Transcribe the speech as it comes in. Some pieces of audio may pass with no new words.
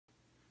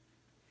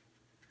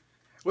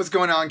What's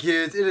going on,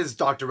 kids? It is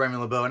Dr. Remy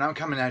LeBeau, and I'm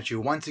coming at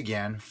you once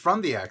again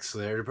from the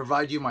X-Layer to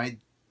provide you my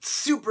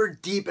super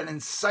deep and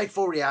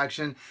insightful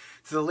reaction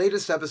to the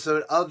latest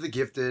episode of The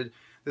Gifted.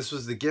 This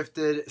was The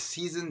Gifted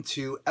Season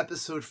 2,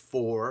 Episode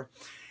 4,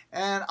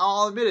 and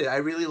I'll admit it, I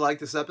really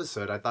liked this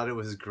episode. I thought it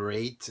was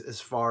great as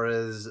far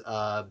as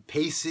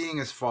pacing,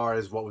 as far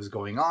as what was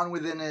going on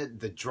within it,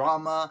 the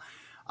drama,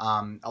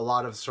 a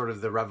lot of sort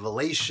of the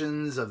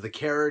revelations of the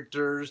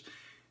characters.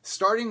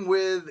 Starting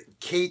with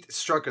Kate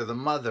Strucker, the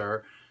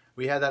mother,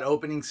 we had that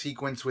opening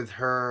sequence with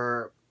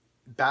her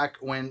back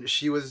when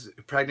she was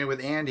pregnant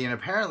with Andy, and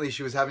apparently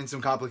she was having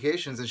some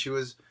complications, and she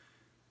was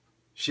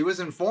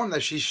informed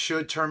that she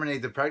should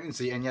terminate the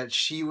pregnancy, and yet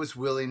she was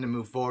willing to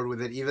move forward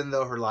with it, even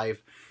though her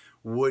life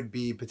would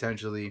be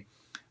potentially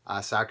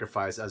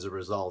sacrificed as a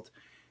result.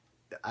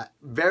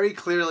 Very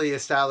clearly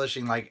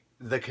establishing like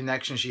the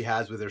connection she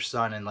has with her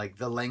son and like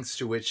the lengths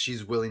to which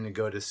she's willing to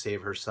go to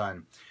save her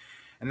son.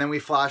 And then we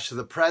flash to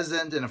the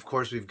present, and of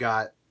course we've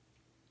got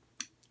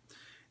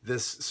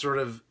this sort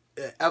of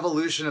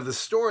evolution of the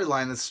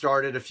storyline that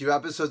started a few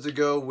episodes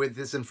ago with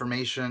this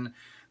information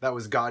that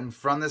was gotten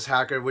from this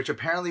hacker, which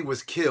apparently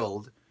was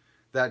killed.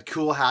 That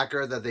cool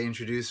hacker that they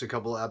introduced a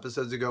couple of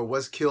episodes ago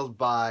was killed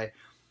by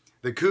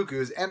the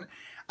Cuckoos. And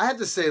I have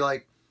to say,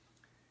 like,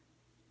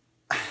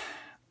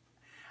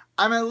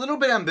 I'm a little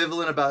bit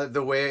ambivalent about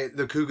the way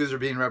the Cuckoos are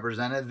being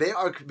represented. They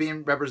are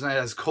being represented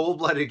as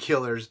cold-blooded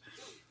killers.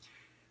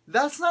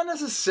 That's not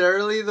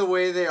necessarily the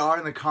way they are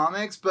in the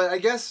comics, but I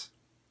guess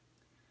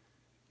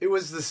it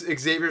was this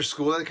Xavier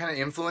school that kind of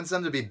influenced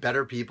them to be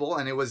better people,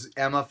 and it was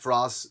Emma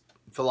Frost's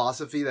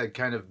philosophy that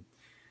kind of,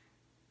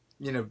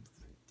 you know,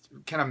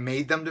 kind of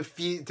made them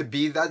to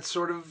be that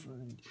sort of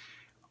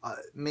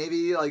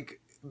maybe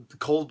like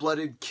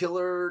cold-blooded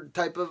killer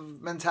type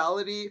of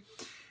mentality,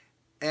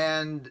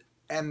 and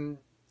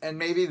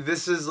maybe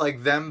this is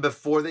like them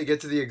before they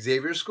get to the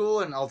Xavier school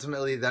and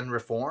ultimately then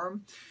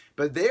reform.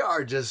 But they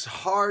are just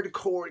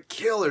hardcore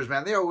killers,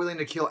 man. They are willing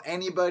to kill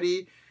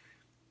anybody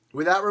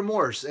without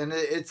remorse, and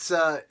it's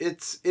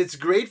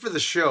great for the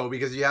show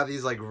because you have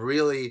these like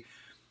really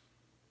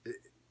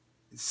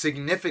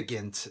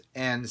significant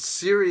and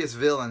serious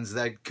villains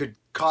that could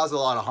cause a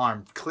lot of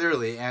harm,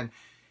 clearly,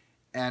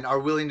 and are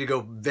willing to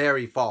go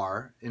very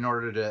far in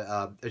order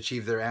to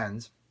achieve their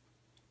ends.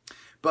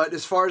 But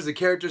as far as the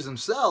characters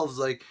themselves,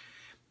 like,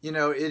 you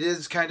know, it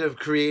is kind of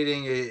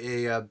creating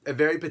a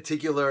very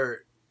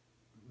particular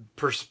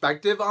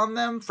perspective on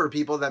them for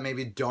people that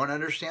maybe don't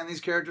understand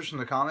these characters from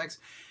the comics,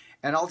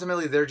 and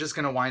ultimately they're just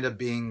going to wind up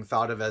being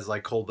thought of as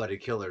like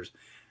cold-blooded killers.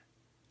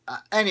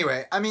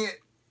 Anyway, I mean,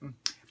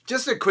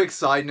 just a quick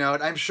side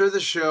note, I'm sure the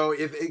show,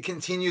 if it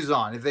continues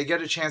on, if they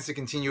get a chance to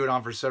continue it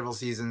on for several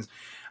seasons,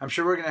 I'm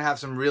sure we're going to have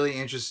some really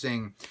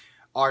interesting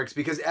arcs,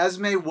 because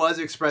Esme was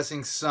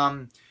expressing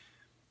some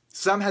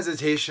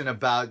hesitation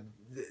about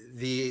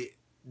the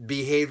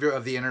behavior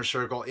of the Inner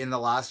Circle in the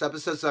last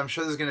episode, so I'm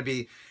sure there's going to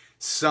be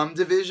some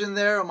division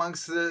there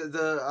amongst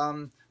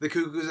the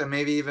Cuckoos, and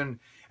maybe even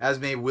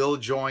Esme will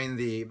join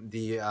the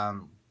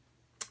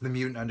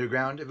Mutant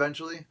Underground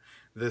eventually,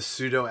 the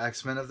pseudo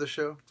X-Men of the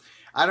show.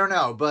 I don't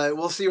know, but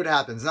we'll see what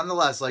happens.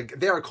 Nonetheless, like,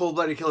 they are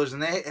cold-blooded killers,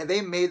 and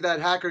they made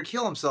that hacker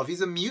kill himself. He's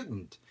a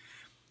mutant.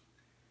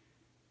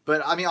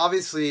 But I mean,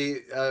 obviously,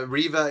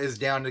 Riva is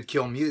down to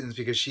kill mutants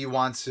because she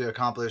wants to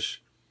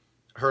accomplish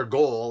her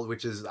goal,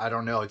 which is, I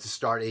don't know, to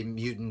start a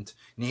mutant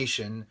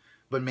nation,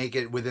 but make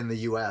it within the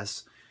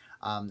U.S.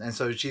 And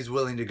so she's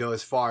willing to go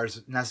as far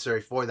as necessary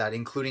for that,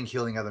 including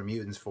killing other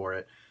mutants for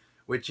it,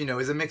 which, you know,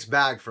 is a mixed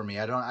bag for me.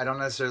 I don't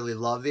necessarily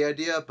love the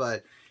idea,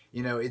 but,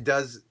 you know, it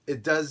does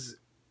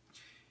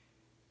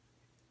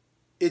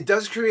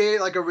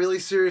create like a really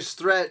serious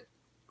threat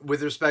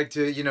with respect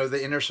to, you know,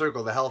 the Inner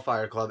Circle, the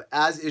Hellfire Club,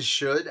 as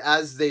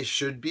they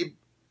should be.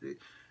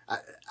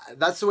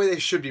 That's the way they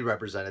should be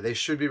represented. They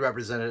should be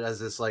represented as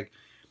this like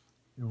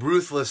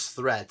ruthless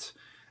threat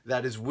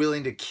that is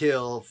willing to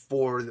kill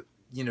for,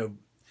 you know,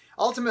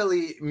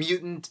 ultimately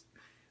mutant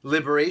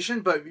liberation,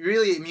 but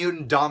really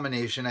mutant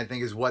domination, I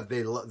think, is what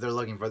they're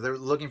looking for. They're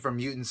looking for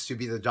mutants to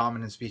be the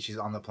dominant species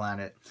on the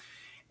planet,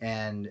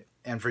 and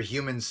for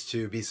humans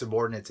to be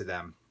subordinate to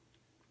them.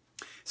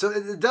 So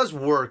it does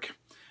work,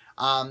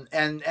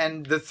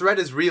 and the threat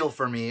is real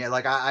for me.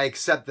 Like, I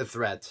accept the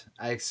threat.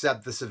 I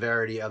accept the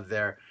severity of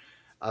their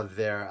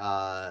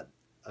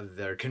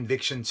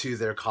conviction to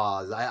their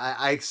cause.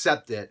 I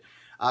accept it,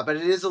 but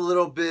it is a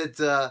little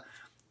bit.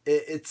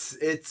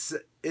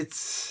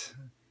 It's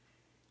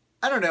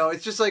I don't know.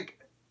 It's just like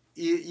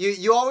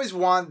you always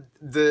want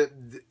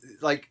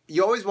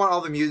you always want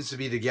all the mutants to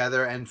be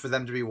together and for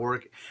them to be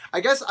I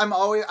guess I'm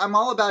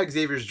all about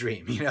Xavier's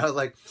dream. You know,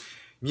 like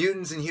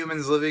mutants and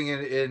humans living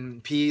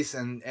in peace,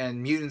 and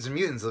mutants and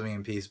mutants living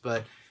in peace.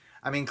 But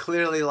I mean,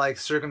 clearly, like,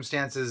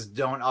 circumstances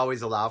don't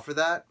always allow for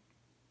that,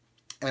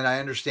 and I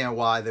understand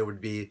why there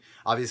would be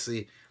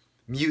obviously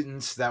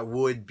mutants that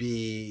would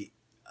be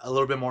a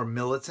little bit more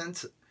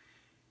militant.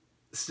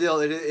 Still,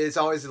 it's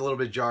always a little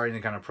bit jarring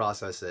to kind of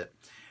process it.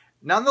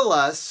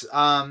 Nonetheless,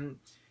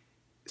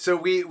 so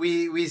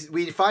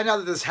we find out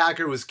that this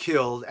hacker was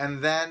killed,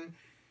 and then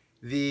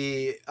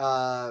the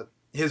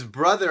his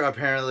brother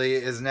apparently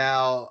is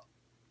now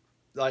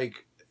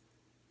like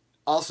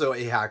also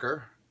a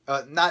hacker.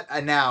 Not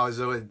now, as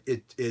though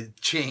it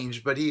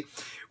changed, but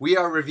we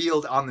are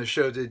revealed on the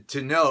show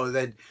to know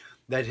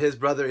that his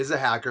brother is a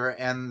hacker,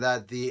 and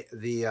that the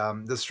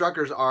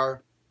Struckers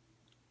are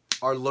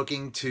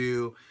looking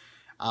to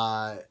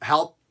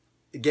help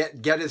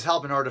get his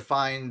help in order to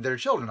find their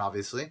children.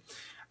 Obviously,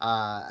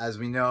 as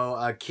we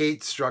know,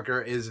 Kate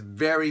Strucker is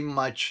very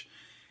much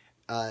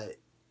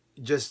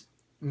just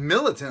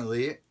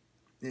militantly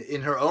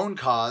in her own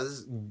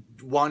cause,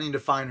 wanting to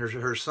find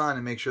her son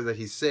and make sure that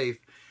he's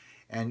safe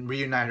and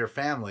reunite her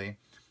family.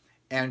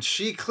 And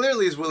she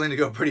clearly is willing to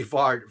go pretty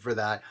far for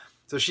that.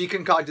 So she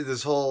concocted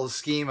this whole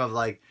scheme of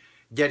like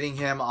getting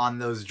him on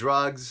those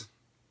drugs.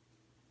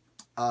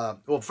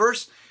 Well,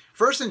 first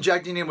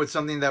injecting him with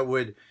something that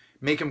would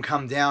make him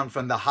come down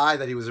from the high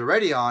that he was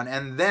already on,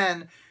 and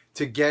then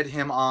to get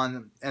him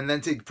on, and then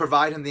to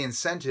provide him the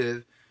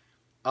incentive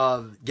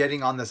of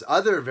getting on this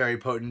other very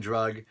potent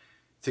drug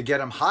to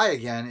get him high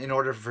again in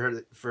order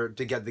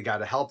to get the guy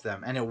to help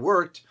them. And it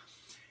worked,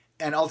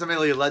 and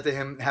ultimately it led to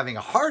him having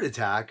a heart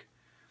attack,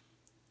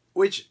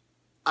 which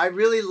I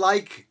really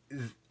like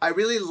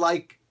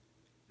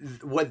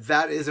what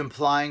that is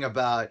implying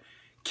about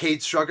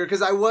Kate Strucker,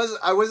 because I was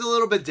a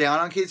little bit down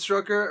on Kate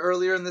Strucker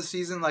earlier in this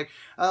season, like,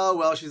 oh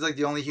well, she's like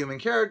the only human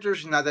character,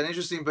 she's not that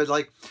interesting. But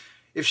like,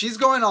 if she's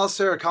going all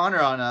Sarah Connor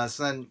on us,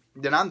 then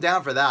I'm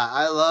down for that.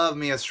 I love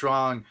me a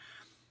strong,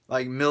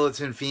 like,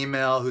 militant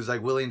female who's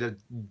like willing to,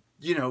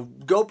 you know,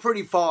 go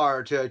pretty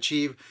far to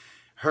achieve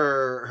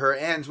her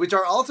ends, which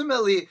are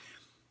ultimately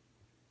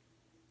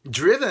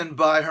driven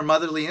by her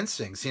motherly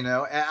instincts, you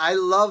know. And I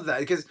love that,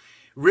 because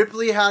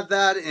Ripley had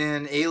that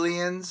in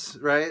Aliens,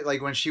 right?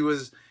 Like when she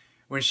was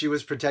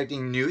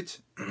protecting Newt,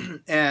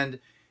 and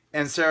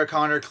Sarah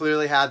Connor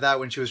clearly had that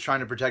when she was trying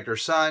to protect her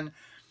son.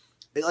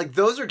 Like,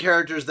 those are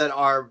characters that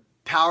are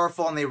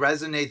powerful and they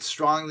resonate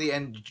strongly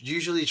and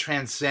usually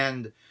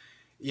transcend,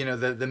 you know,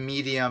 the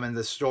medium and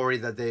the story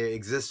that they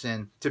exist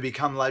in to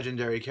become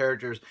legendary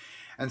characters.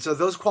 And so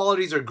those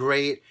qualities are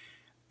great.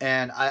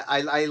 And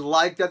I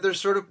like that they're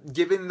sort of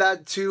giving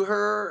that to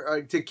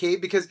her, to Kate,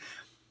 because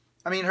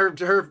I mean,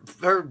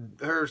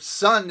 her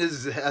son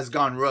has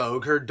gone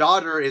rogue. Her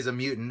daughter is a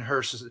mutant.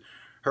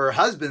 Her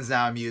husband's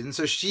now a mutant.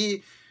 So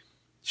she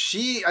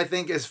I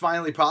think is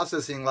finally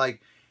processing, like,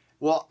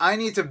 well, I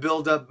need to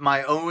build up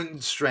my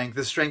own strength,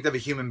 the strength of a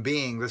human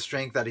being, the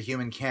strength that a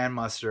human can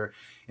muster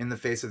in the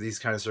face of these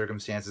kind of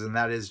circumstances, and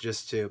that is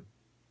just to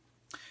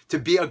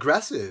be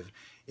aggressive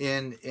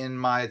in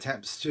my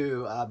attempts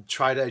to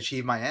try to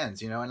achieve my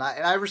ends, you know. And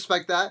I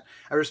respect that.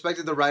 I respect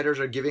that the writers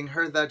are giving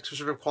her that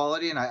sort of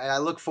quality, and I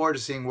look forward to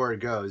seeing where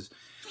it goes.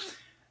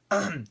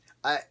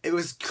 It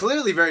was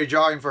clearly very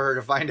jarring for her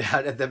to find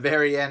out at the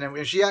very end,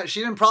 and she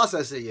didn't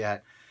process it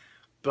yet.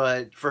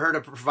 But for her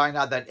to find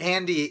out that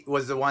Andy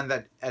was the one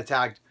that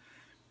attacked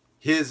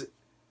his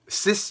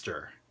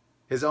sister,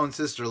 his own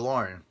sister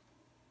Lauren,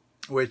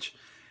 which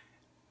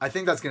I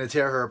think that's going to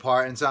tear her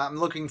apart. And so I'm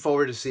looking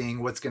forward to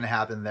seeing what's going to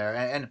happen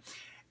there.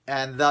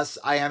 And thus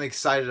I am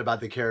excited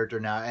about the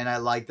character now. And I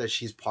like that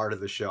she's part of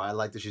the show. I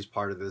like that she's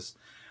part of this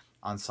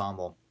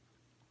ensemble.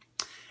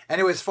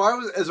 Anyway, as far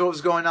as what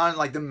was going on,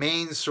 like the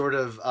main sort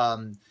of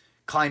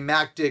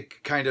climactic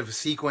kind of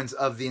sequence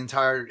of the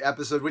entire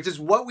episode, which is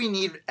what we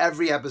need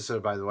every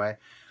episode, by the way.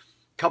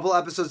 A couple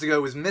episodes ago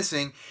it was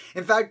missing.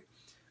 In fact,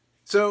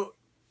 so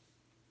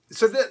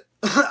that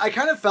I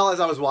kind of felt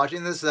as I was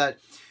watching this that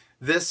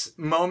this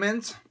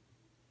moment,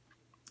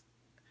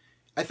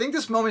 I think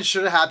this moment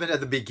should have happened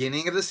at the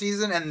beginning of the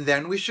season, and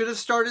then we should have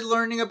started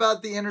learning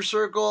about the inner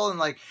circle and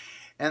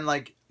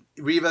like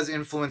Reva's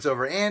influence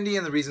over Andy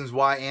and the reasons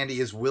why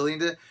Andy is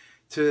willing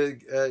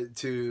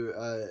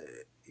to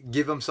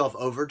give himself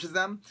over to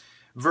them,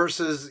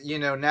 versus, you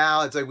know,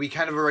 now it's like we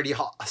kind of already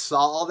saw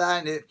all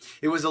that, and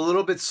it was a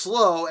little bit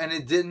slow, and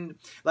it didn't,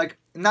 like,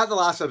 not the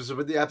last episode,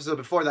 but the episode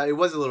before that, it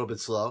was a little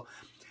bit slow.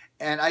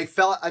 And I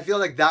feel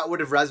like that would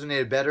have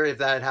resonated better if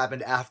that had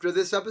happened after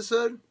this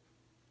episode,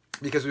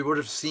 because we would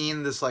have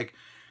seen this like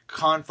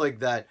conflict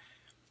that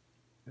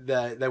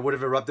would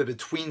have erupted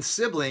between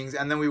siblings,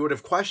 and then we would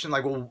have questioned,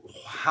 like, well,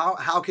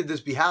 how could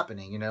this be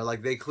happening? You know,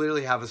 like, they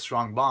clearly have a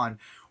strong bond.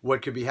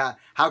 What could be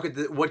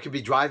what could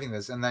be driving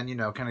this? And then, you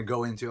know, kind of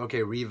go into,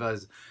 okay,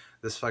 Reva's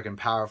this fucking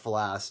powerful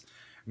ass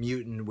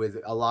mutant with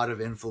a lot of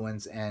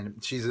influence,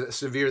 and she's a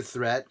severe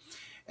threat.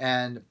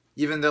 And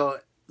even though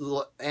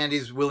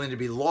Andy's willing to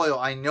be loyal,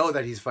 I know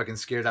that he's fucking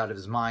scared out of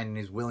his mind, and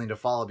he's willing to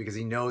follow because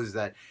he knows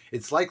that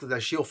it's likely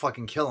that she'll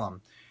fucking kill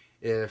him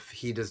if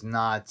he does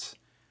not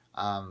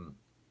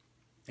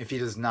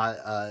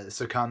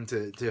succumb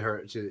to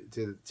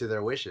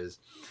their wishes.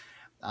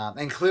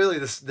 And clearly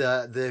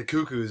the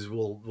Cuckoos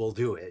will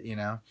do it, you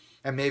know,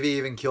 and maybe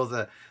even kill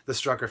the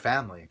Strucker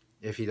family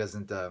if he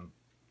doesn't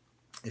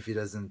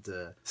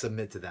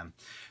submit to them.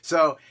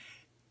 So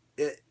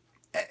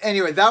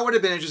Anyway, that would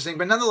have been interesting,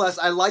 but nonetheless,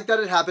 I like that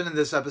it happened in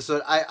this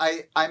episode.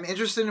 I'm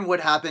interested in what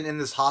happened in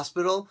this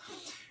hospital.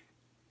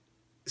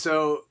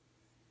 So,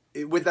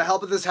 with the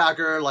help of this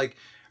hacker, like,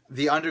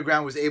 the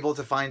underground was able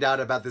to find out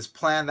about this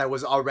plan that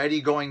was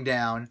already going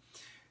down.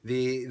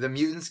 The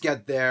mutants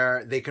get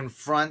there. They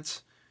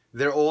confront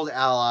their old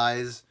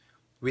allies.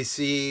 We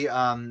see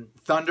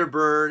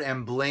Thunderbird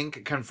and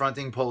Blink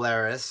confronting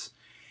Polaris.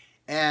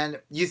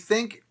 And you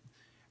think...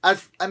 I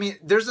mean,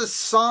 there's a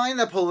sign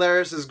that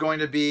Polaris is going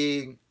to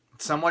be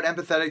somewhat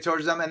empathetic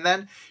towards them. And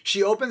then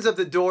she opens up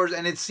the doors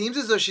and it seems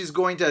as though she's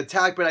going to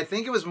attack. But I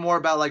think it was more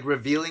about like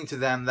revealing to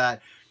them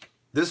that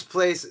this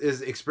place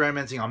is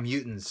experimenting on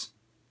mutants.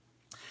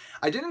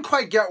 I didn't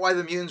quite get why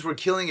the mutants were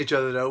killing each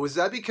other though. Was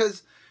that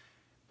because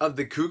of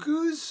the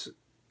cuckoos?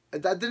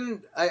 That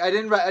didn't... I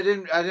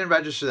didn't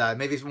register that.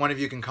 Maybe one of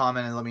you can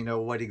comment and let me know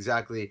what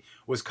exactly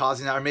was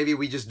causing that. Or maybe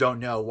we just don't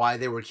know why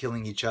they were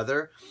killing each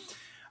other.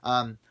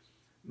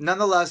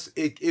 Nonetheless,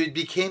 it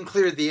became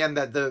clear at the end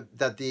that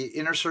the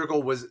Inner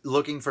Circle was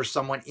looking for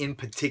someone in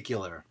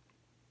particular.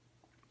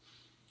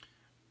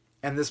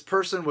 And this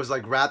person was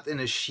like wrapped in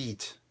a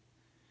sheet.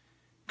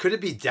 Could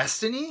it be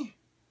Destiny?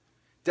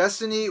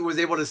 Destiny was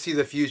able to see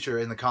the future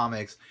in the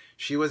comics.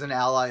 She was an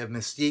ally of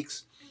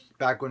Mystique's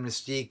back when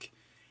Mystique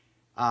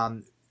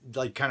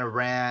like kind of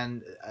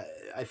ran...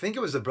 I think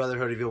it was the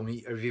Brotherhood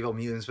of Evil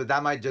Mutants, but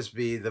that might just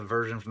be the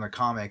version from the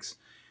comics,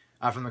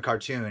 from the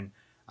cartoon.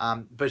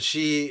 But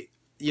she...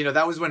 You know,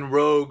 that was when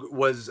Rogue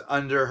was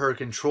under her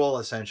control,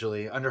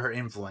 essentially, under her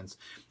influence.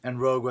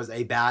 And Rogue was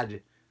a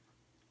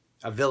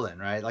villain,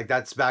 right? Like,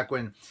 that's back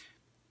when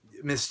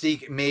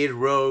Mystique made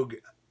Rogue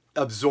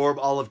absorb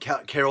all of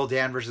Carol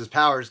Danvers'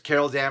 powers.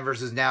 Carol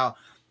Danvers is now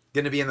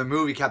going to be in the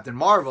movie Captain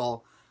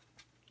Marvel.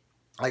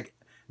 Like,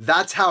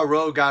 that's how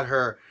Rogue got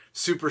her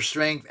super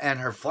strength and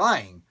her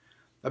flying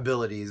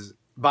abilities,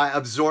 by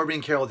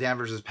absorbing Carol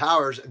Danvers'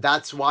 powers.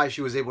 That's why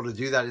she was able to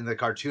do that in the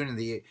cartoon in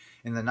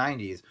the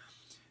 90s.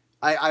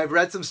 I've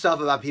read some stuff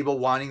about people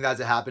wanting that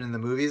to happen in the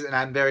movies, and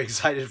I'm very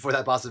excited for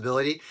that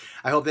possibility.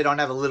 I hope they don't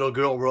have a little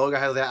girl Rogue. I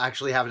hope they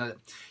actually have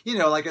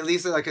like at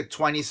least like a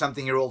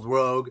 20-something-year-old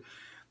Rogue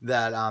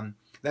that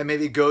that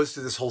maybe goes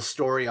through this whole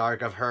story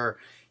arc of her,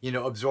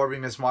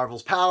 absorbing Miss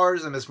Marvel's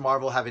powers and Miss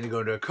Marvel having to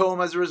go into a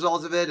coma as a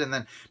result of it, and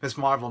then Miss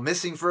Marvel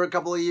missing for a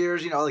couple of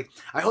years. Like,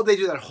 I hope they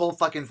do that whole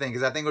fucking thing,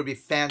 because I think it would be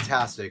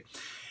fantastic.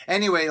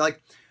 Anyway, like...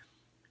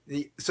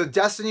 So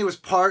Destiny was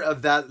part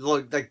of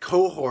that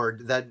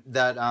cohort that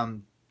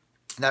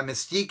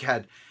Mystique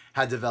had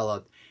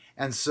developed,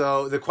 and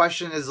so the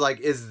question is like,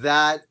 is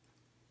that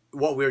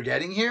what we're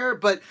getting here?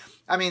 But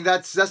I mean,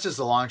 that's just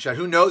a long shot.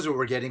 Who knows what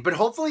we're getting? But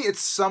hopefully,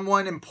 it's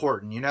someone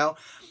important.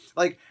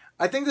 Like,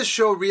 I think the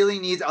show really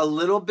needs a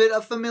little bit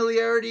of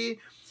familiarity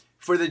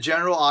for the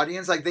general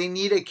audience. Like, they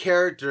need a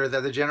character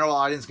that the general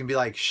audience can be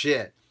like,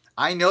 shit,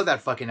 I know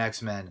that fucking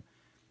X-Men.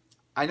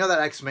 I know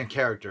that X-Men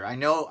character. I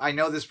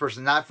know this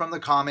person, not from the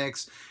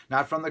comics,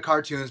 not from the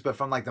cartoons, but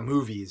from like the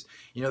movies.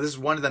 This is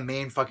one of the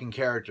main fucking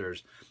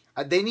characters.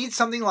 They need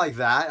something like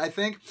that, I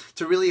think,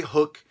 to really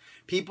hook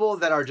people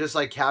that are just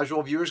like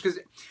casual viewers. Because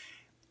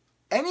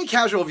any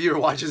casual viewer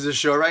watches this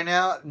show right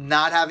now,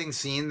 not having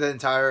seen the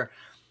entire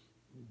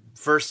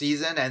first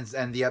season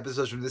and the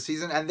episodes from this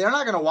season, and they're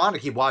not going to want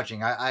to keep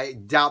watching. I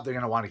doubt they're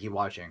going to want to keep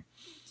watching.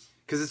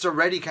 Because it's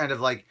already kind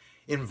of like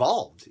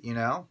involved,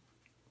 And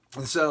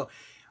so...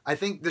 I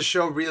think the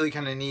show really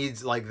kind of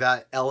needs like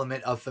that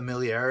element of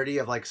familiarity,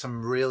 of like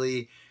some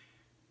really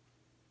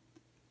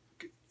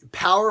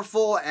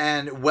powerful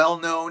and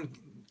well-known,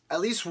 at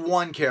least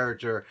one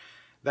character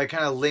that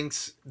kind of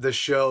links the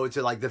show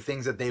to like the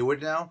things that they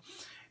would know.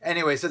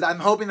 Anyway, so I'm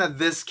hoping that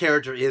this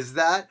character is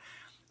that,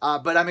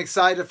 but I'm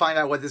excited to find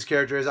out what this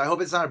character is. I hope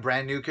it's not a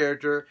brand new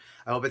character.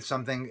 I hope it's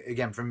something,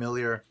 again,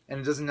 familiar, and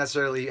it doesn't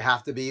necessarily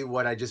have to be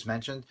what I just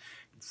mentioned.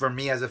 For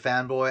me as a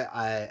fanboy,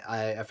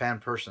 a fan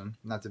person,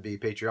 not to be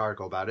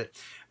patriarchal about it.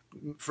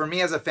 For me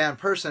as a fan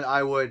person,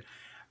 I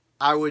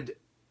would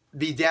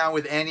be down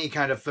with any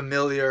kind of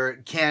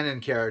familiar canon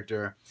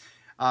character,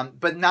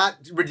 but not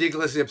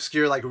ridiculously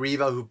obscure like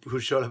Reva, who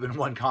showed up in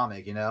one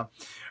comic,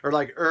 or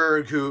like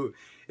Urg, who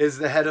is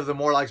the head of the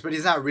Morlocks, but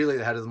he's not really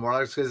the head of the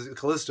Morlocks because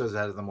Callisto's the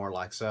head of the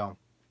Morlocks. So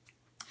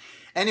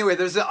anyway,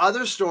 there's the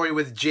other story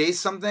with Jace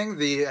something,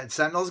 the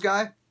Sentinels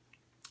guy.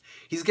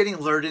 He's getting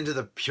lured into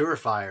the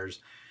Purifiers.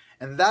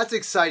 And that's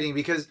exciting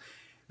because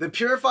the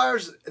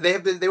Purifiers, they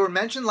were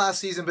mentioned last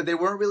season, but they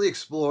weren't really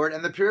explored.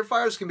 And the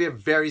Purifiers can be a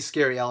very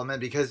scary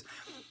element because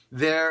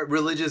they're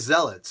religious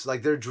zealots.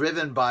 Like, they're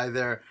driven by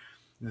their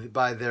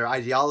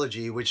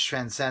ideology, which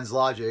transcends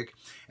logic.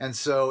 And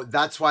so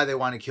that's why they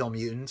want to kill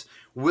mutants.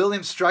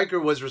 William Stryker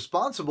was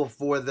responsible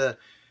for them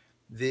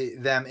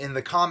in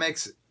the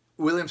comics.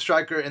 William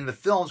Stryker in the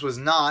films was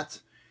not.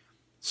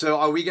 So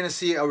are we going to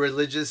see a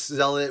religious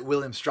zealot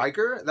William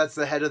Stryker? That's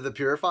the head of the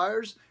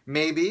Purifiers?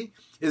 Maybe.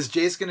 Is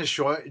Jace going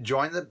to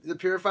join the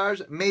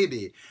Purifiers?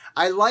 Maybe.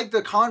 I like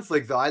the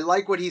conflict, though. I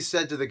like what he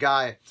said to the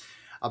guy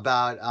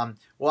about,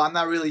 well, I'm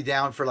not really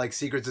down for like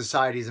secret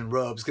societies and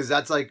robes, because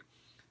that's like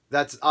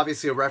that's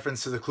obviously a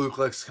reference to the Ku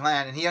Klux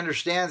Klan, and he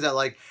understands that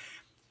like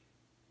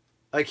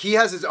he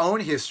has his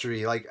own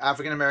history. Like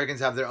African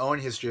Americans have their own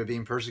history of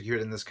being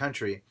persecuted in this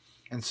country,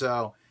 and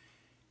so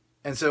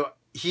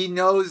he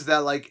knows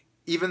that like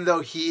even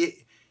though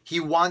he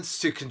wants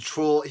to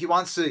control, he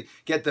wants to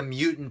get the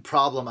mutant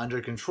problem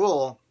under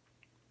control.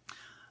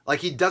 Like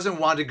he doesn't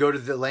want to go to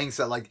the lengths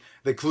that like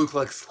the Ku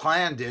Klux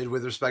Klan did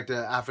with respect to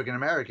African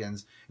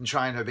Americans and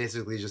trying to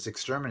basically just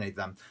exterminate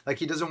them. Like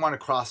he doesn't want to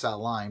cross that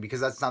line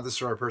because that's not the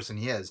sort of person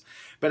he is.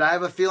 But I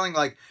have a feeling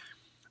like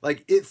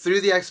it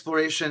through the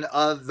exploration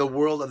of the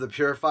world of the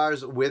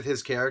Purifiers with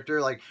his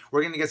character, like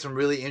we're gonna get some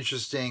really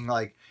interesting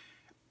like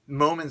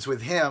moments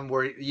with him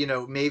where you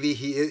know maybe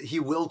he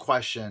will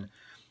question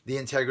the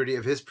integrity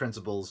of his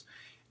principles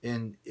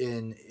in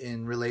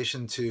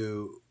relation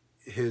to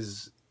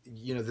his,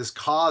 you know, this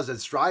cause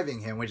that's driving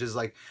him, which is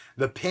like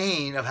the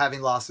pain of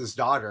having lost his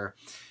daughter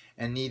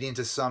and needing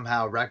to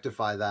somehow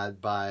rectify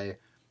that by,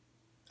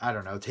 I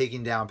don't know,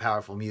 taking down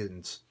powerful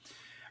mutants.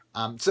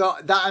 So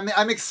that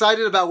I'm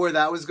excited about where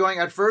that was going.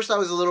 At first I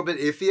was a little bit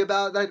iffy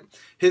about that,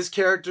 his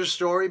character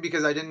story,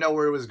 because I didn't know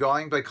where it was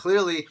going, but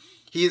clearly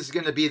he's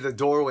going to be the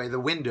doorway, the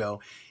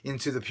window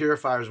into the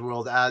Purifiers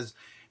world, as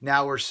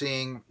now we're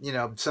seeing, you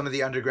know, some of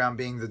the underground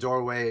being the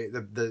doorway,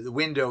 the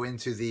window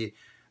into the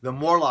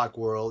Morlock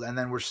world, and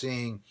then we're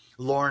seeing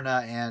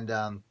Lorna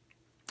and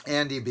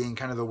Andy being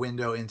kind of the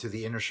window into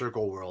the Inner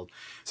Circle world.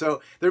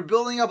 So they're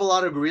building up a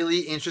lot of really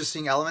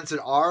interesting elements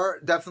that are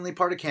definitely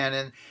part of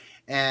canon,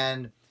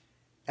 and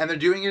they're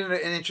doing it in an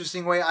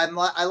interesting way. I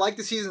like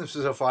the season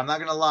so far. I'm not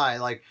gonna lie,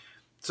 like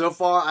so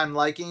far I'm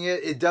liking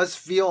it. It does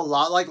feel a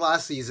lot like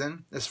last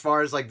season as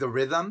far as like the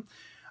rhythm,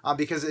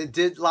 because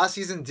last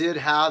season did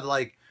have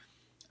like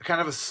kind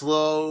of a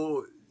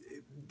slow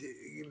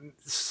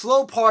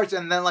parts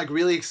and then like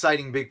really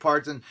exciting big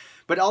parts,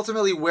 but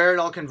ultimately where it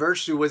all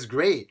converged to was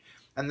great,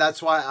 and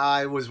that's why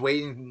I was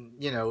waiting,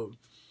 you know,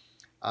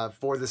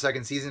 for the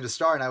second season to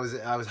start, and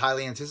I was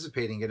highly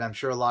anticipating it. I'm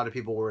sure a lot of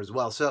people were as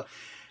well. So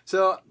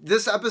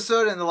this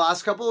episode and the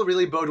last couple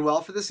really bode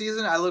well for the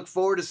season. I look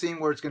forward to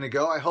seeing where it's going to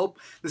go. I hope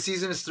the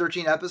season is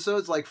 13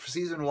 episodes like for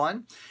season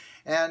 1,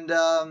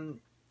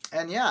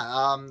 and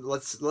yeah,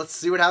 let's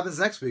see what happens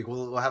next week.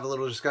 We'll have a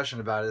little discussion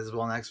about it as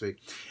well next week.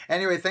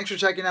 Anyway, thanks for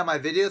checking out my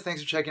video. Thanks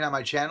for checking out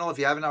my channel. If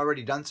you haven't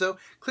already done so,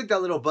 click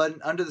that little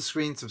button under the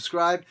screen,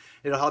 subscribe.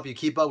 It'll help you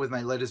keep up with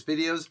my latest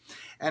videos.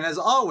 And as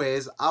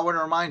always, I want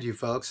to remind you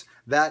folks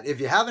that if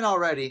you haven't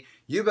already,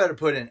 you better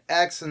put an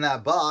X in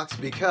that box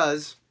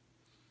because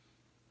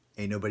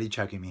ain't nobody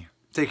checking me.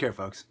 Take care,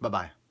 folks.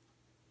 Bye-bye.